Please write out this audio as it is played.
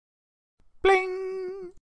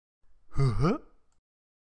Bling! Huh?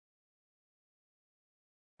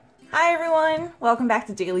 Hi everyone, welcome back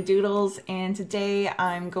to Daily Doodles, and today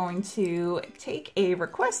I'm going to take a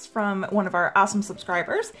request from one of our awesome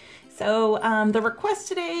subscribers. So the request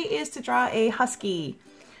today is to draw a husky.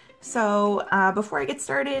 So before I get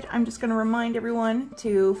started, I'm just going to remind everyone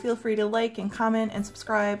to feel free to like and comment and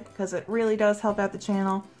subscribe because it really does help out the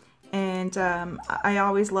channel. And I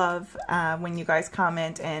always love when you guys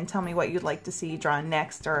comment and tell me what you'd like to see drawn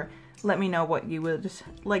next, or let me know what you would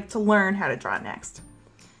like to learn how to draw next.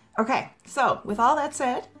 Okay, so with all that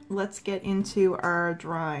said, let's get into our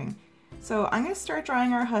drawing. So I'm going to start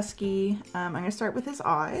drawing our husky. I'm going to start with his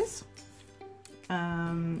eyes.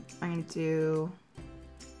 I'm going to do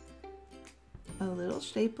a little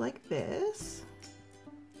shape like this.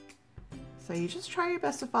 So you just try your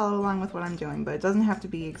best to follow along with what I'm doing, but it doesn't have to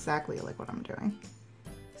be exactly like what I'm doing.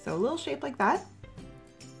 So a little shape like that.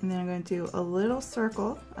 And then I'm going to do a little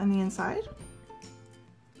circle on the inside.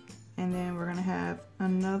 And then we're going to have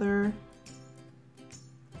another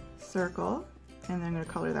circle, and then I'm going to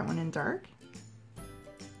color that one in dark.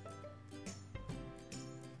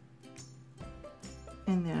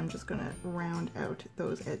 And then I'm just going to round out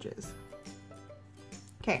those edges.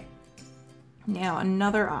 Okay, now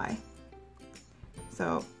another eye.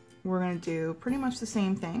 So we're going to do pretty much the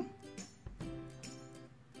same thing. I'm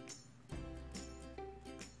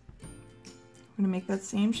going to make that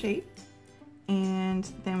same shape. And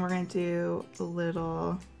then we're going to do a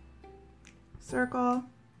little circle,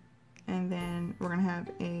 and then we're going to have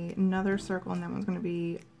another circle, and that one's going to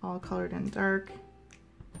be all colored in dark,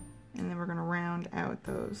 and then we're going to round out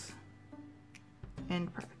those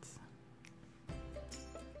end parts.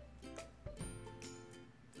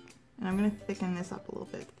 And I'm going to thicken this up a little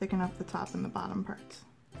bit, thicken up the top and the bottom parts.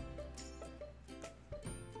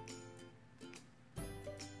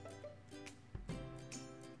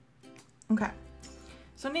 Okay,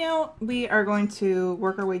 so now we are going to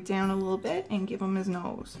work our way down a little bit and give him his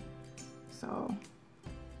nose. So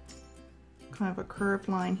kind of a curved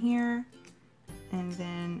line here, and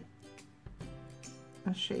then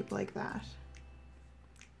a shape like that.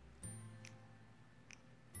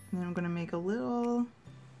 And then I'm going to make a little,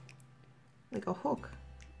 like a hook,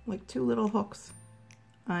 like two little hooks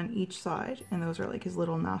on each side, and those are like his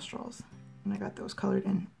little nostrils. And I got those colored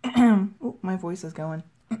in. Oh, my voice is going.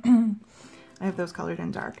 I have those colored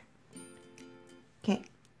in dark. Okay,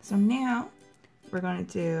 so now we're going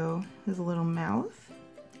to do his little mouth.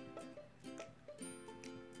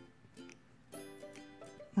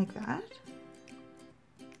 Like that.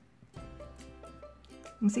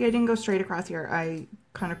 And see, I didn't go straight across here. I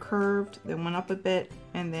kind of curved, then went up a bit,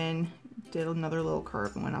 and then did another little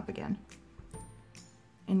curve and went up again.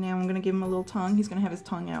 And now I'm going to give him a little tongue. He's going to have his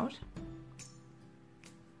tongue out.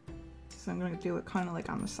 So I'm going to do it kind of like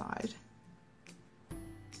on the side.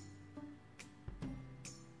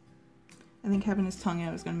 I think having his tongue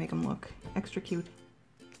out is going to make him look extra cute.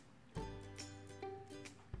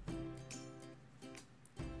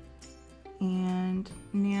 And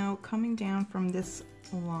now coming down from this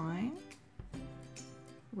line,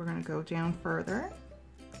 we're going to go down further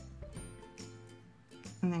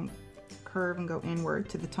and then curve and go inward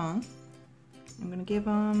to the tongue. I'm going to give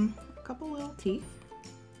him a couple little teeth.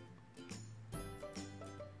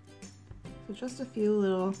 So just a few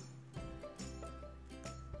little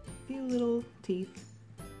teeth.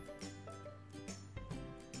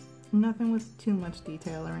 Nothing with too much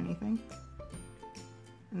detail or anything.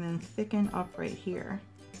 And then thicken up right here.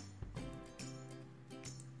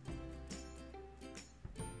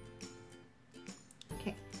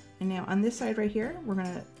 Okay, and now on this side right here, we're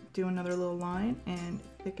gonna do another little line and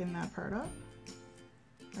thicken that part up,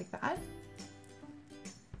 like that.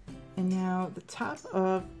 And now the top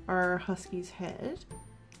of our husky's head,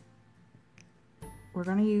 we're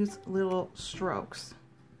going to use little strokes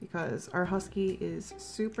because our husky is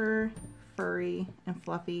super furry and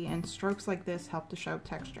fluffy, and strokes like this help to show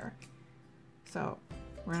texture. So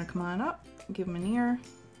we're going to come on up, give him an ear,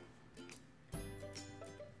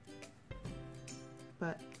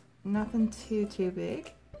 but nothing too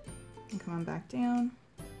big, and come on back down.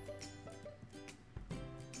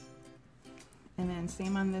 And then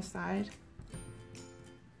same on this side.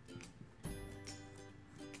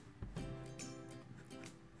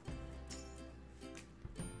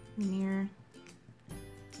 Near.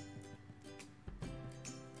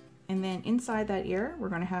 And then inside that ear, we're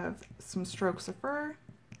going to have some strokes of fur.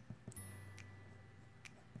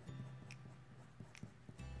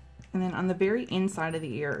 And then on the very inside of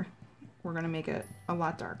the ear, we're going to make it a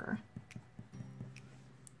lot darker.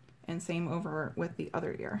 And same over with the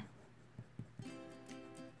other ear.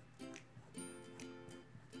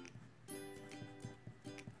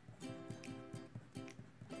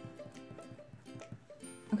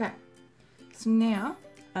 Okay, so now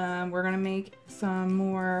we're gonna make some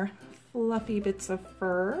more fluffy bits of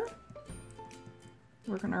fur.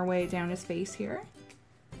 Working our way down his face here.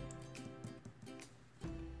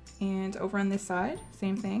 And over on this side,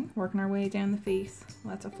 same thing, working our way down the face.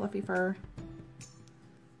 Lots of fluffy fur.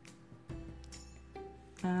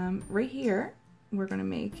 Right here, we're gonna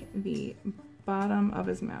make the bottom of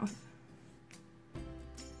his mouth.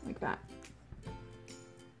 Like that.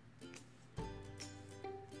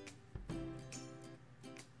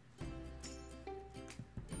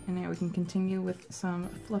 And now we can continue with some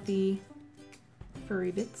fluffy,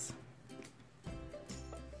 furry bits.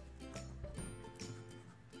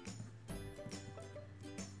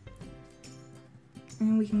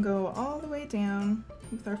 And we can go all the way down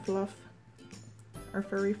with our fluff, our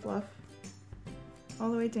furry fluff, all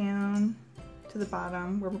the way down to the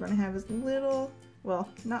bottom where we're going to have his little, well,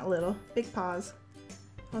 not little, big paws.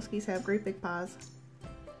 Huskies have great big paws.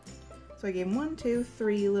 So I gave him 1, 2,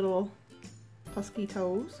 3 little husky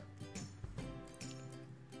toes.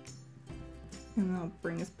 And I'll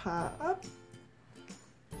bring his paw up.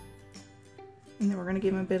 And then we're going to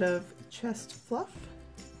give him a bit of chest fluff.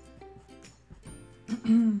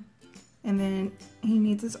 And then he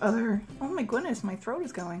needs his other, oh my goodness, my throat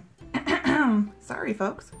is going. Sorry,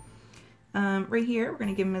 folks. Right here, we're going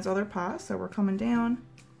to give him his other paw. So we're coming down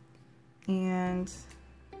and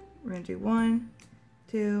we're going to do 1,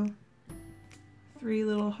 2, 3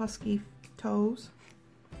 little husky toes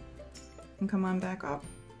and come on back up.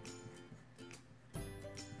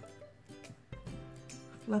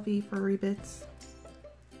 Fluffy, furry bits.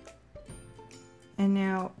 And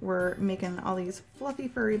now we're making all these fluffy,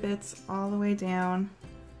 furry bits all the way down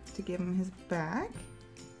to give him his back.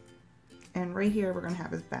 And right here, we're going to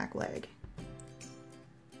have his back leg.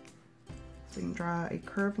 So we can draw a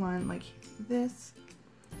curved line like this.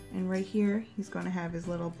 And right here, he's going to have his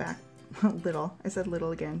little back, little, I said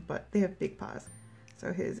little again, but they have big paws.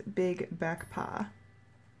 So his big back paw.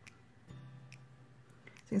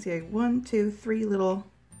 So you can see like 1, 2, 3 little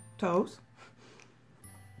toes.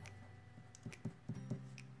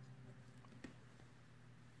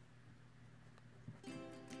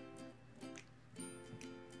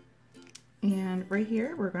 And right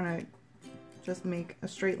here, we're gonna just make a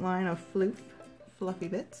straight line of fluffy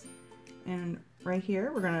bits. And right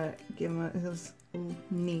here, we're gonna give him his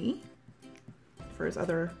knee for his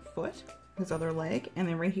other foot, his other leg. And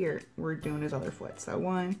then right here, we're doing his other foot. So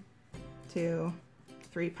 1, 2,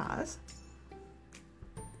 3 paws.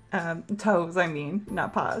 Toes, I mean,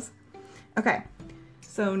 not paws. Okay,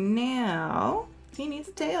 so now he needs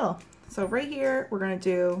a tail. So right here, we're gonna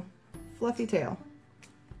do fluffy tail.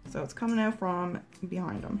 So it's coming out from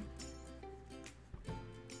behind him.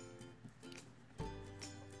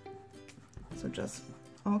 So just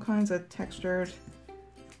all kinds of textured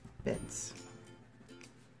bits.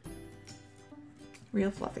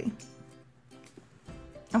 Real fluffy.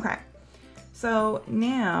 Okay, so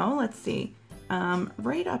now let's see.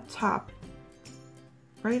 Right up top,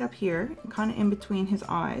 right up here, kind of in between his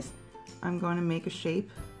eyes, I'm going to make a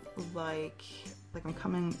shape like I'm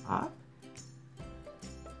coming up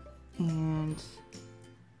and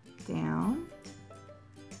down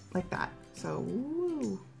like that. So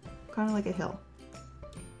kind of like a hill.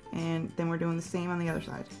 And then we're doing the same on the other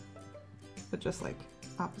side, but just like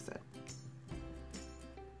opposite.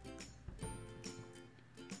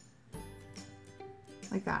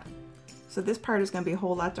 Like that. So this part is going to be a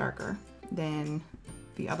whole lot darker than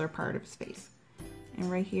the other part of his face. And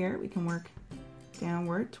right here we can work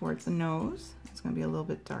downward towards the nose. It's going to be a little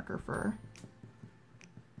bit darker fur.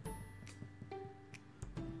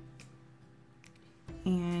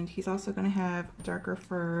 And he's also going to have darker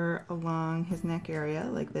fur along his neck area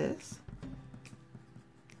like this.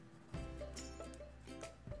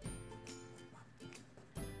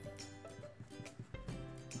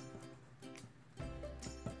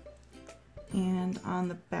 And on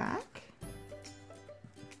the back,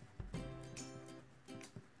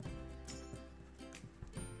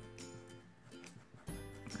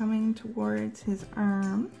 coming towards his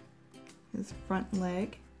arm, his front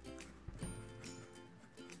leg.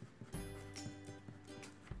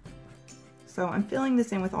 So I'm filling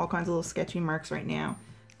this in with all kinds of little sketchy marks right now,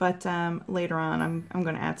 but later on I'm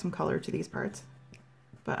going to add some color to these parts.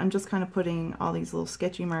 But I'm just kind of putting all these little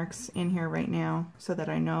sketchy marks in here right now so that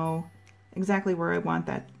I know exactly where I want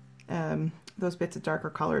that those bits of darker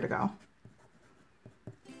color to go.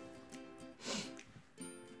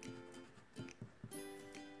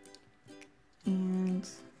 And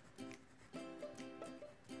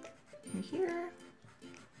right here.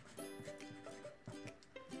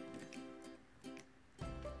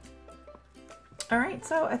 All right,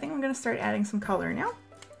 so I think I'm gonna start adding some color now.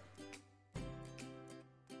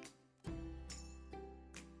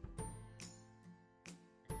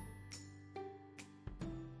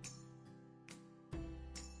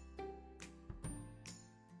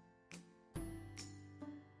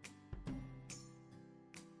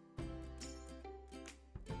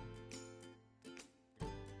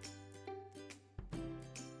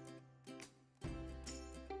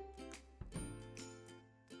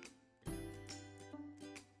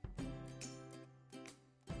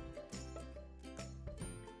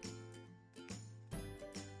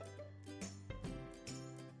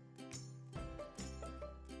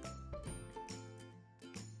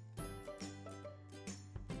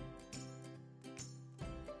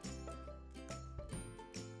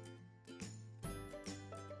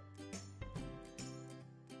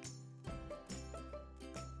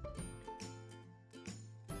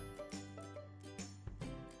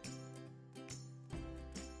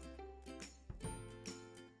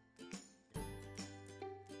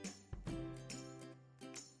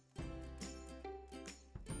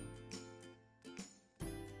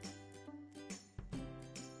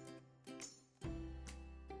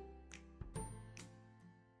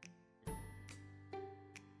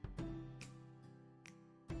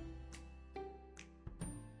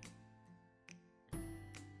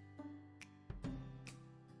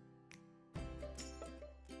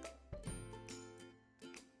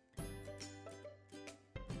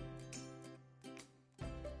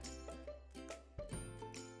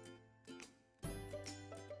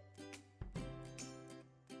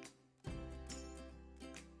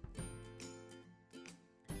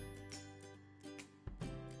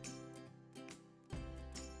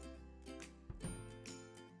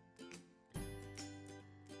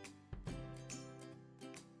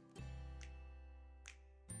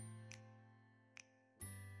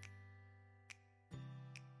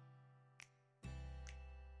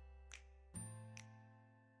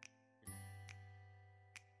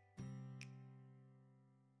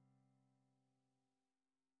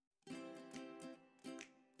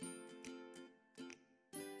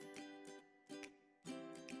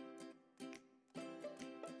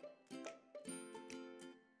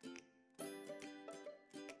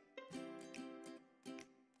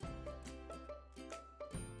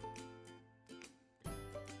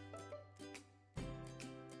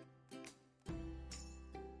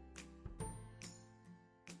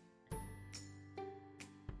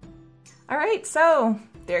 All right, so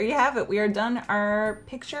there you have it. We are done our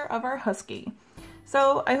picture of our Husky.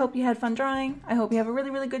 So I hope you had fun drawing. I hope you have a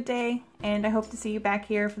really, really good day, and I hope to see you back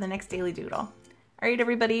here for the next Daily Doodle. All right,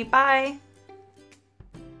 everybody, bye.